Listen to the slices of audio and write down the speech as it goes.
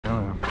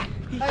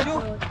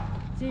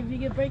See if you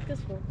can break this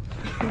one.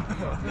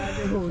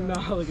 Oh no,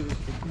 look at this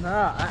kid.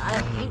 Nah,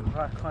 I hate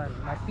rock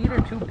climbing. My feet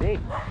are too big.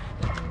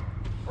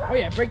 Oh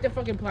yeah, break the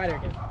fucking platter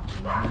again.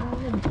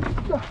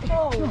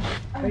 Oh.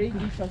 Ready?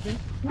 Do something?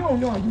 No,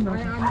 I do not.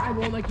 I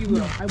won't let you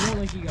go. I won't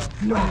let you go.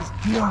 No.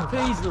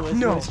 Please, Lewis.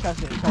 No. Lewis,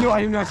 trust me. Trust me. No,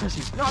 I do not trust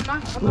you. No, I'm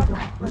not.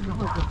 Let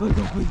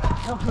go, please.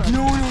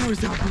 No,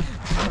 stop,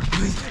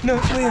 please. No,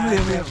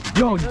 please.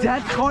 Yo,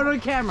 that's caught on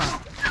camera.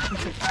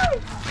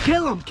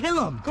 Kill him. Come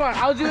on,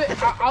 I'll do it.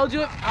 I'll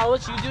do it. I'll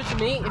let you do it to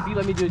me if you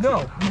let me do it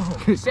to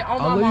you. Say, oh,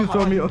 I'll let you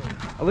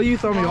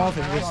throw me off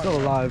if you're still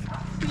alive.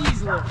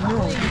 Please, Lewis.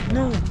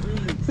 No.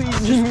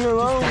 Please leave me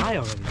alone.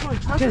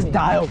 Just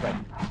die already.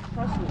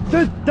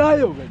 Just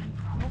die already.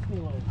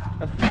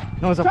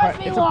 No, it's a part.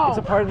 It's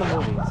a part of the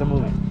movie. It's a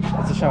movie.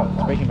 It's a show.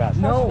 It's Breaking Bad.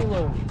 No.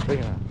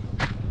 Breaking Bad.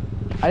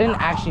 I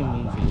didn't actually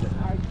mean for you to.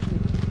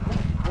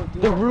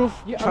 The roof.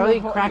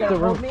 Charlie cracked the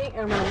roof. No.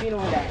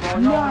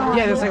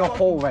 Yeah, there's like a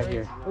hole right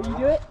here. Will you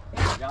do it?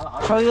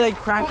 Charlie like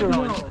cracked the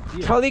roof.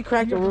 Charlie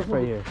cracked the roof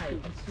right here. I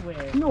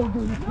swear. No,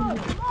 dude.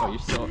 Oh, you're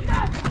so.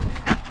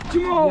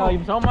 Yo,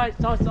 you so much.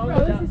 So this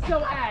is so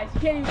ass. You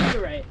can't even do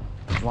it right.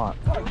 Come on.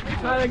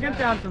 Tyler, get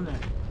down from there.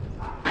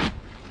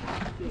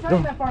 It's not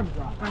even that far,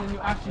 bro. And then you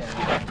actually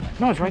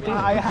No, it's right there.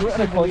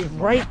 It's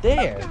right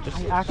there. Just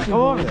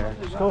go over there.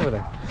 Just go over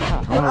there.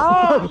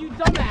 Oh, you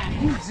dumbass.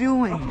 What are you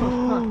doing?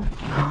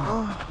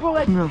 Bro,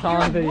 like, No.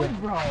 you're a wood,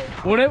 bro.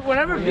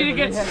 Whenever Peter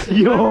gets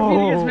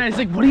mad, it's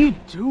like, what are you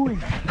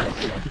doing?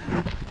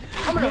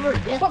 I'm gonna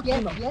fuck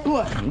him up.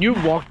 You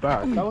walked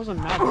back. That wasn't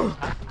mad.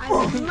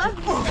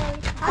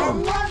 I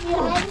love you.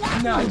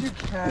 No, you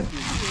can't.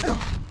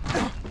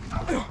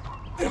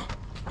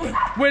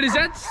 Wait, is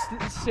that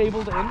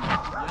stapled in?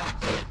 Are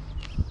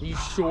you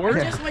sure?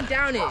 Okay. I just went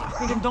down it.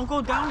 Then don't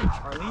go down it,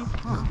 Charlie.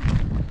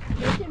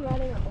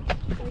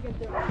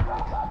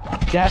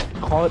 Jeff,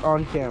 call it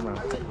on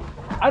camera.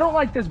 I don't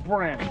like this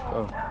brand.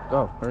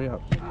 Go, hurry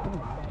up.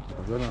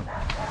 Go down.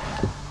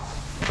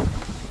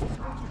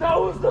 That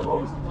was the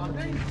most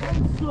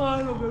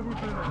slide I've ever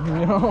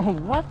been in. Yo,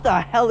 what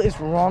the hell is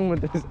wrong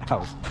with this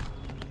house?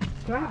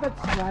 Can I have that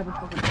slab of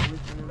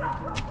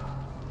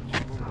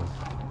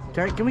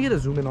fucking Can we get a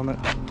zoom in on that?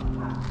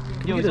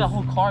 Yo, there's a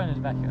whole car in his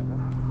backyard, bro.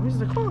 Where's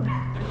the car?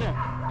 right there?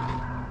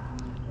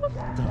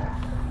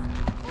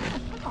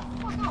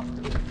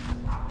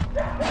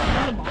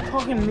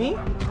 Talking to me?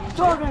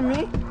 Talking to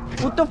me?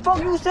 What the fuck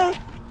you say?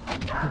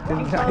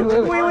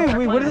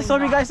 Wait. What did the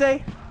stormy guy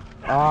say?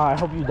 I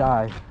hope you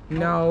die.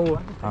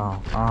 No.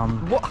 Oh,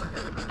 What?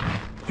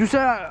 you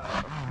said.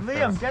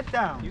 Liam, get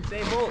down. You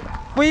say both.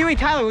 Wait,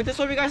 Tyler, what did the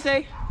stormy guy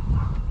say?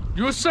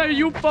 You say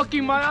you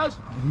fucking my ass?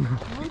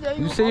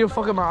 You say you're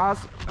fucking my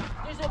ass.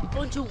 There's a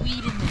bunch of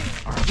weed in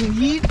there.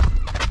 Weed?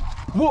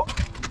 What?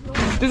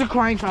 There's a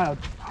crying child.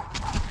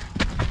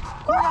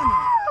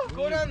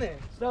 Go down there.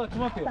 Stella,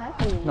 come up here.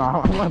 No,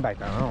 I'm going back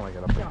down. I don't want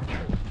to get up there.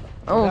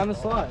 Oh. Down the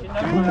slide.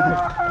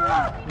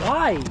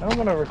 Why? I don't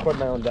want to record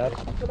my own dad.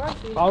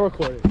 I'll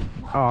record it.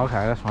 Oh,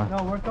 okay, that's fine.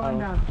 No, we're going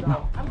down.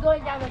 So. I'm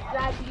going down the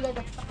slide so you guys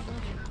are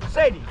fucking.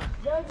 Sadie.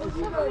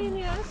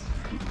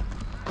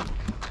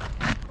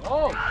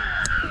 Oh!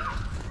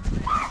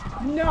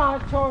 Nah,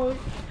 Charlie.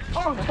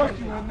 I'm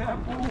fucking on that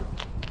fool.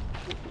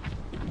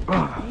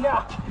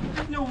 Nah.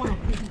 No way.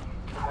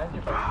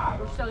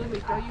 So let me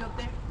throw you up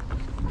there.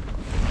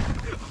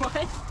 What?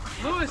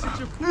 Lewis, it's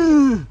your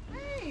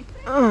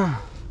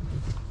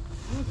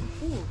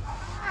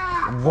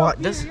What?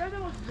 This? You're the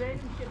most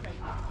random shit back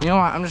here. You know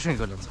what? I'm just gonna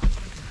go down.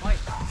 Mike,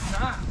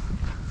 nah.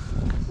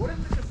 What if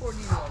Mr. Ford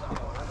needed all that?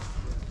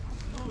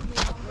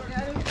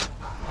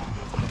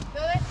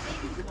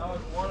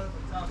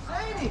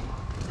 Sadie,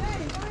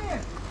 come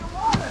here.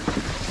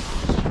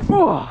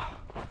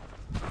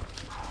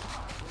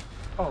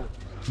 Oh.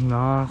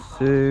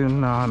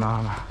 Nothing.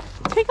 No.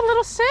 Take a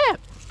little sip.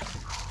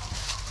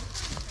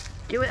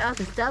 Give it out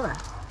to Stella.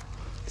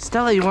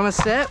 Stella, you want a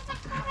sip?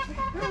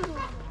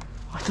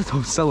 Why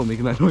does Stella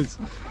making that noise?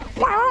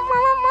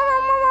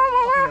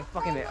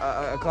 Fucking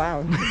a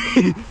clown.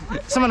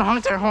 Someone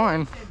honked their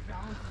horn.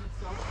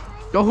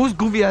 Yo, whose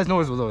goofy ass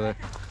noise was over there?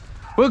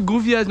 What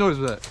goofy ass noise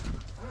was that?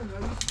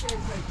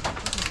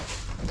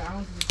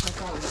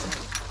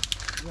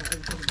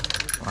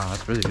 Wow,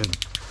 that's really good.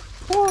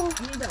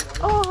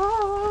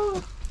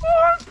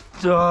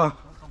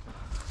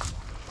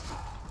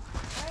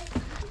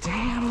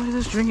 Damn, look at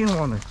this drinking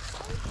water.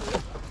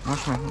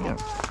 Wash my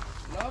hands.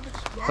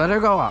 Let her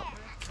go up.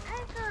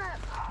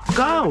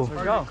 Go!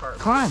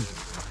 Climb.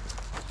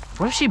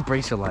 What if she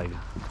breaks her leg?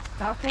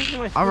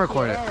 I'll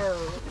record it.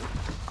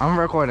 I'm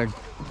recording.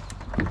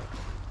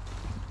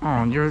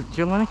 Oh, you're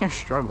letting her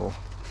struggle.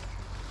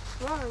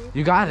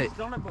 You got it.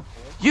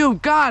 You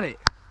got it.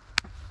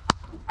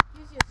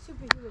 Use your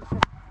superhuman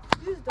strength.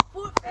 Use the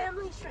full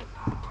family strength.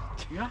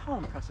 You know how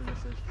impressive this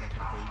is for a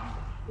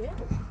baby? Yeah.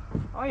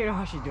 Oh, you know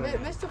how she's doing it.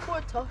 Mr.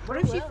 Ford tough. What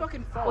if she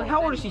fucking falls? Wait,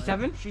 how old is she?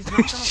 7? She's not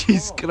gonna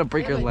She's fall. gonna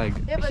break her leg.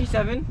 Yeah, Is she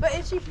 7? But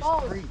if she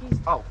falls, she's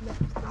Oh.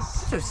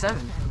 So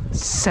 7.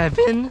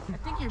 7? I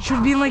think you're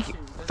Should be in like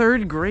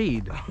 3rd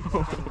grade.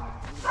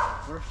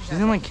 She's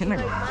in like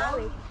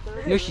kindergarten.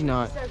 No, she's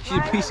not. She's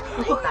a piece.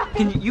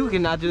 You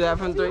cannot do that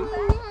from 3.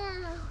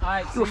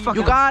 Alright, so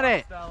You got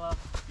it. Stella.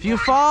 If you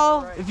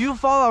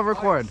fall, I'll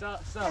record. So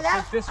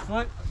put this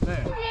foot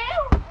there.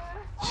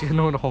 She didn't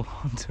know what to hold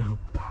on to. You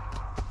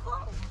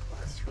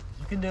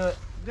can do it.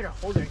 You better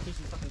hold her in case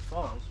she fucking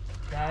falls.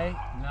 Okay?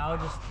 Now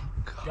just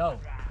go.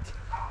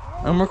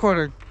 I'm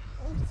recording.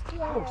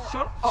 Oh,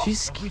 shut up.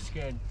 She's Don't be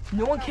scared.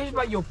 No one cares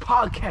about your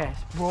podcast,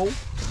 bro.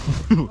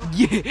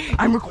 yeah.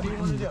 I'm recording.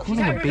 I'm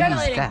recording a baby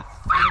step.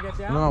 Can you get You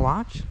down? wanna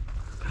watch?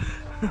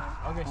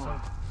 Okay, so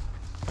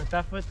put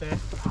that foot there.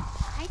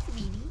 Hi,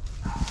 sweetie.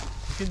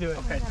 You can do it.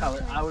 Okay, tell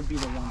her. I would be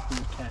the one who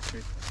would catch her.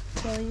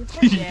 Charlie's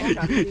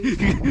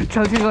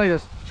gonna like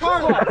this.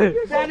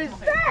 That is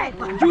bad.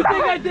 You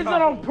think I did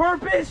that on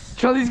purpose?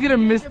 Charlie's gonna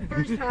miss.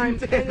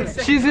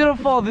 She's gonna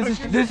fall. This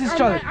is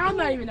Charlie. I'm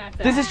not even that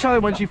fast. This is Charlie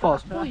when she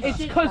falls. It's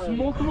because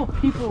multiple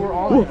people were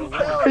on it.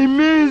 I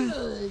missed.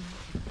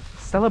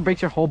 Stella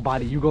breaks your whole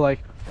body. You go like,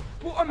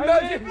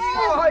 Imagine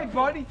high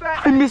body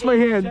fat. I missed my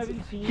hands.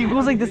 He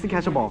goes like this to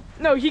catch a ball.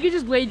 No, he could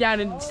just lay down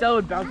and Stella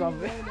would bounce off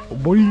of it.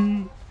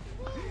 Boing.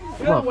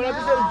 You know one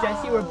episode of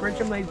Jesse where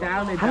Bertram lays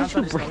down and How bounce did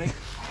on you his break?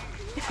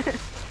 stomach?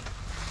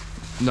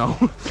 No.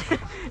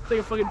 It's like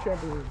a fucking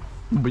trampoline.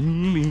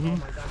 Boing.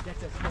 Get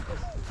this.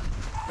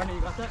 Brenda, you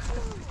got that?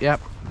 Yep.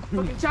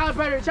 Fucking child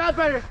predator, child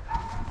predator.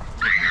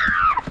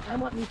 I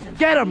want me to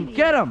Get him!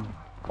 Get him!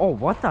 Oh,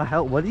 what the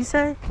hell? What did he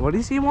say? What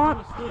does he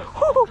want?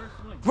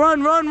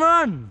 Run! Run!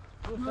 Run!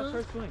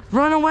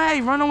 Run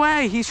away! Run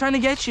away! He's trying to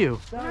get you.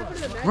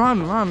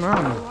 Run! Run!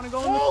 Run!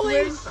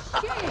 Holy shit!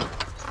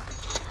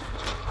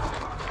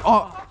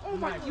 Oh! Oh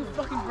my, you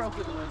fucking broke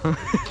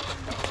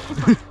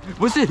it.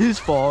 Was it his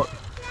fault?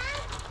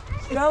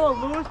 Stella,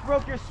 Lewis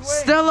broke your swing.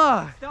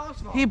 Stella! Stella's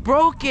fault. He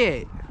broke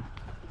it!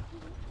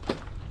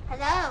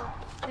 Hello.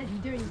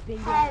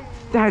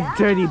 That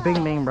dirty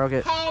Bing Bang broke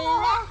it.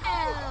 Hello.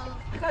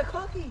 I got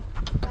cookie.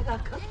 I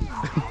got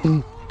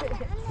cookie.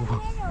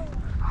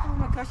 Oh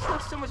my gosh, she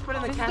looks so much better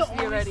than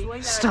Cassidy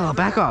already. Stella,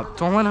 back up.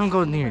 Don't let him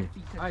go near.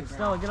 Alright,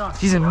 Stella, get on.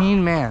 He's a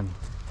mean man.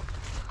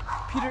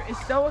 Peter, is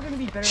Stella gonna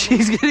be better?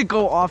 She's gonna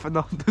go off and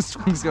the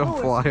swing's gonna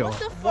fly What off.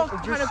 the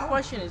fuck kind of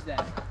question is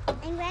that?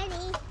 I'm ready.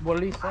 What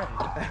did he say?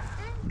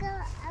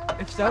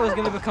 If Stella's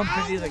gonna become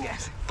pretty, I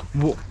guess.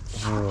 What?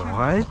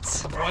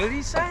 What did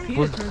he say?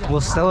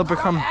 Will Stella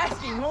become?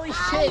 Asking, holy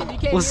shit, you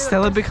can't Will hear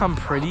Stella become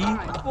pretty?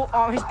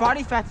 Well, his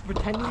body fat's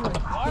pretending like.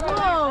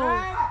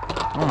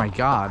 Whoa! Oh my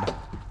god.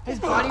 His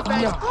body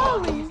fat is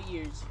calling his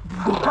ears.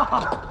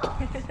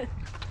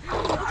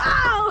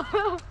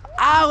 Ow!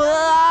 Ow!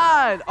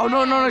 Lord! Oh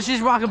no!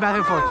 She's rocking back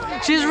and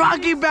forth. She's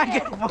rocking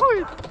back and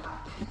forth.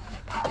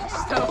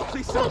 Stella,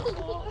 please don't.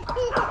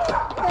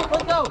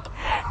 Let go.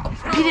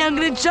 Peter, I'm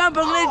gonna jump.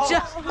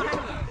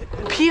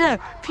 Peter,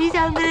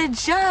 I'm gonna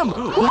jump.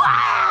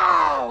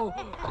 Wow!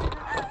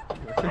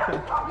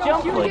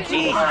 Jump for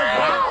Jesus.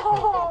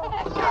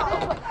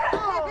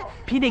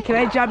 Peter, can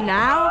I jump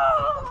now?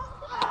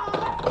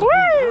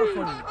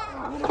 Woo!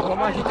 What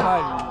am I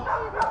tired?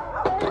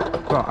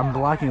 Bro, I'm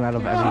blocking you out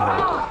of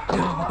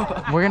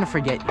everything. We're gonna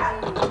forget you.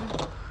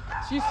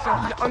 She's so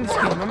I'm just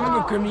kidding.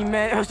 Remember Grimmy,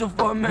 man? That was so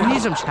fun, We man.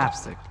 need some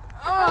chapstick.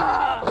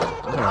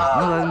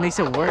 No, that makes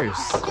it worse.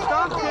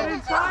 Stop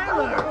kidding,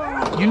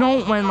 Tyler! You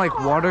know when like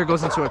water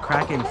goes into a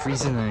crack and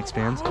freezes and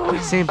expands?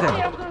 Same thing.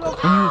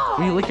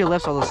 When you lick your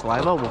lips, all the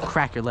saliva will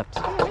crack your lips.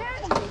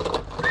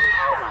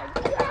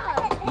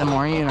 The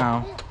more you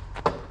know.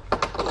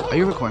 Are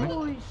you recording?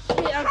 Holy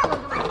shit, I'm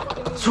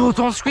fucking So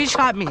don't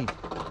screenshot me.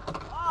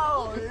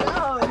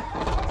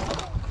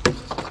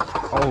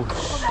 Oh,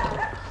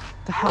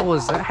 the hell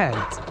was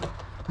that?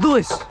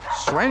 Lewis,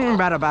 straining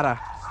bada.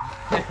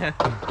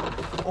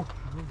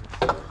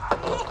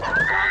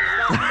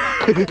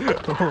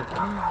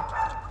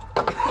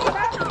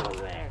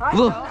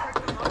 Look.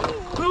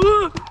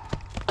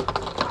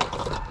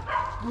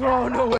 Bro, no way.